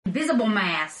horrible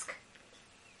mask.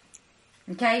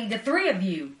 Okay? The three of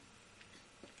you.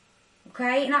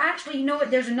 Okay? And actually, you know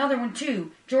what? There's another one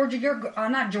too. Georgia,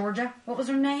 not Georgia. What was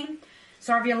her name?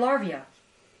 Sarvia Larvia.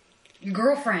 Your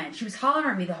girlfriend. She was hollering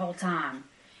at me the whole time.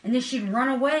 And then she'd run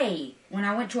away when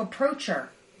I went to approach her.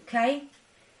 Okay?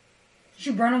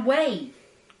 She'd run away.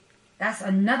 That's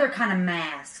another kind of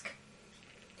mask.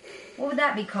 What would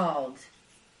that be called?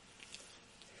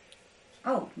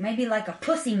 Oh, maybe like a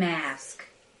pussy mask.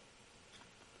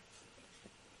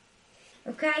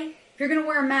 Okay? If you're going to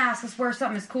wear a mask, let's wear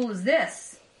something as cool as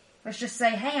this. Let's just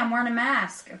say, hey, I'm wearing a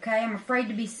mask, okay? I'm afraid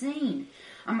to be seen.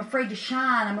 I'm afraid to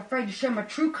shine. I'm afraid to show my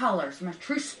true colors, my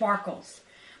true sparkles,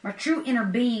 my true inner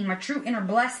being, my true inner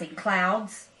blessing,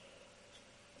 Clouds.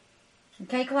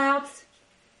 Okay, Clouds?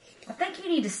 I think you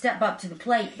need to step up to the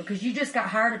plate because you just got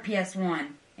hired at PS1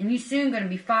 and you're soon going to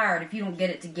be fired if you don't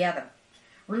get it together.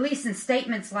 Releasing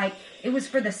statements like, it was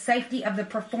for the safety of the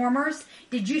performers.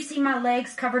 Did you see my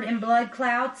legs covered in blood,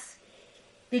 Clouds?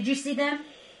 Did you see them?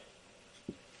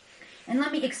 And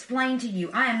let me explain to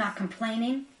you, I am not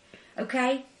complaining,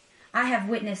 okay? I have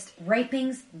witnessed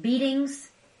rapings,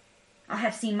 beatings. I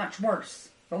have seen much worse.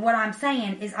 But what I'm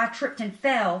saying is I tripped and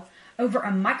fell over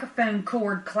a microphone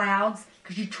cord, Clouds,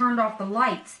 because you turned off the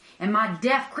lights, and my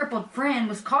deaf, crippled friend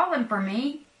was calling for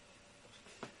me.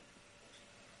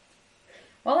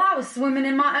 Well, I was swimming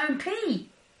in my own pee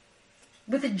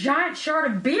with a giant shard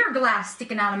of beer glass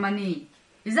sticking out of my knee.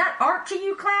 Is that art to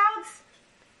you, Clouds?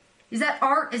 Is that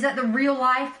art? Is that the real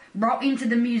life brought into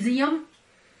the museum?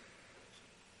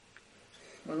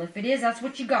 Well, if it is, that's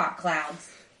what you got,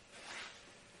 Clouds.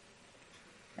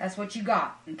 That's what you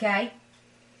got, okay?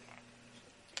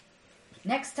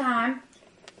 Next time,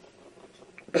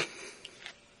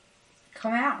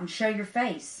 come out and show your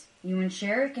face. You and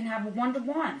Sherry can have a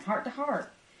one-to-one,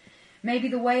 heart-to-heart. Maybe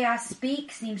the way I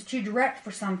speak seems too direct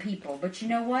for some people, but you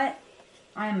know what?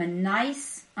 I am a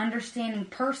nice, understanding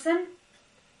person.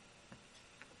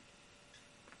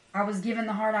 I was given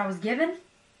the heart I was given.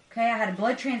 Okay, I had a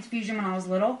blood transfusion when I was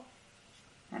little.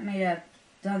 That may have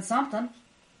done something.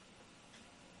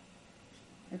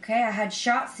 Okay, I had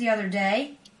shots the other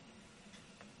day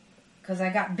because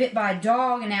I got bit by a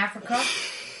dog in Africa.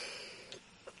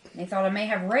 They thought I may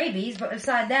have rabies, but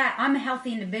beside that, I'm a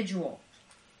healthy individual.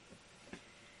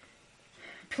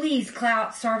 Please,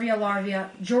 Clout, Sarvia Larvia,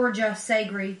 Georgia,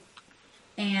 Sagri,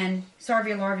 and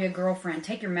Sarvia Larvia girlfriend,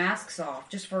 take your masks off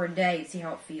just for a day and see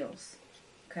how it feels.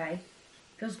 Okay?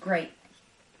 Feels great.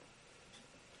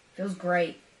 Feels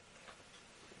great.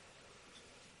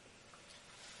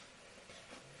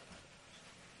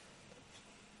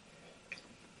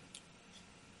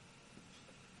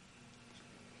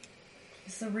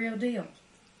 It's the real deal.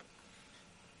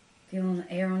 Feeling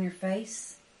the air on your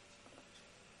face.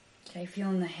 Okay,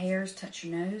 feeling the hairs touch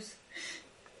your nose.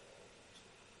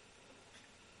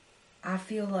 I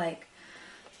feel like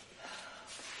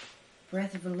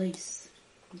breath of release.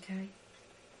 Okay?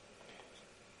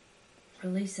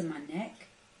 Release in my neck,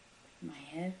 my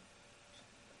head.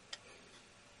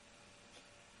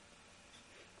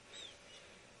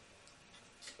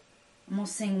 I'm going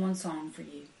to sing one song for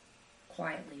you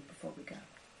quietly before we go.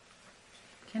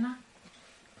 Can I?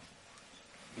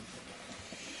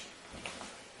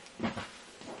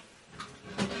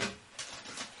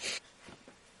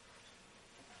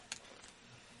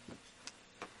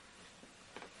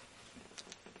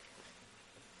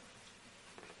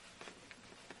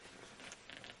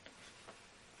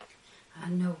 I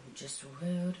know just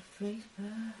where to freeze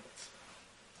back.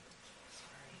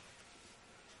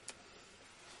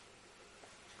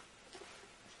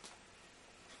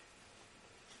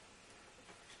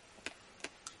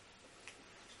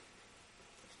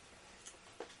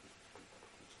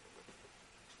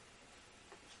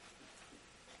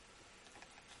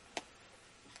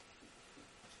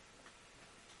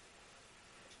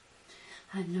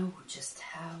 I know just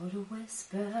how to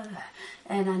whisper,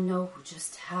 and I know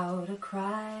just how to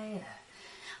cry.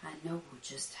 I know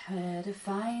just how to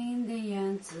find the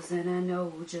answers, and I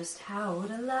know just how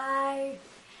to lie.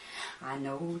 I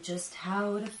know just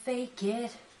how to fake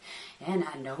it, and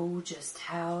I know just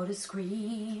how to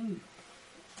scream.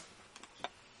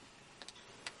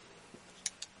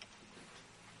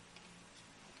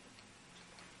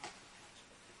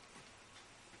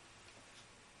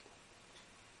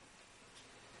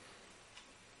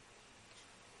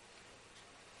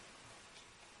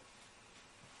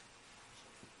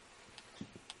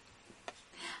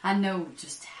 I know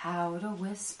just how to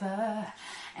whisper,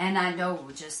 and I know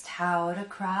just how to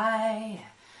cry.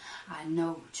 I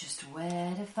know just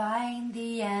where to find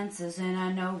the answers, and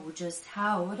I know just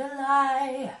how to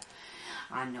lie.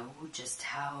 I know just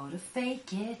how to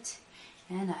fake it,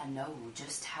 and I know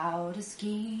just how to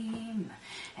scheme,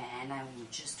 and I know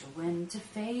just when to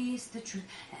face the truth,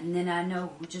 and then I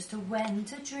know just when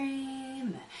to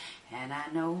dream, and I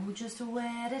know just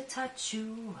where to touch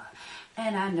you,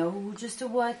 and I know just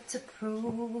what to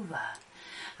prove.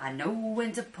 I know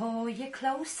when to pull you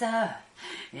closer,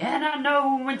 and I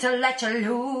know when to let you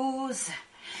loose.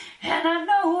 And I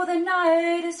know the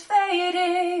night is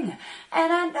fading,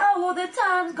 and I know the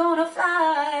time's gonna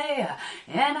fly,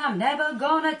 and I'm never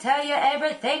gonna tell you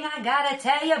everything I gotta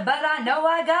tell you, but I know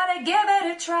I gotta give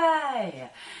it a try.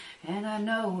 And I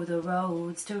know the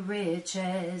roads to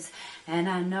riches, and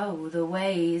I know the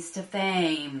ways to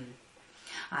fame.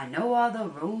 I know all the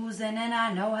rules, and then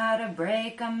I know how to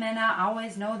break them, and I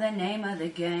always know the name of the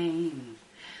game.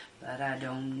 But I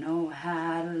don't know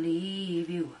how to leave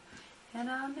you, and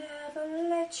I'll never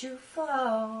let you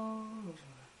fall.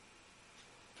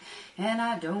 And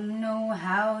I don't know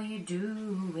how you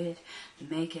do it,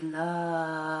 making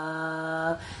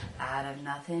love out of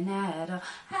nothing at all.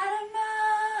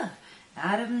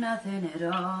 Out of nothing at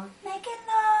all, making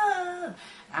love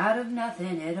out of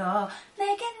nothing at all,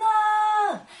 making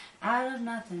love out of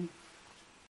nothing.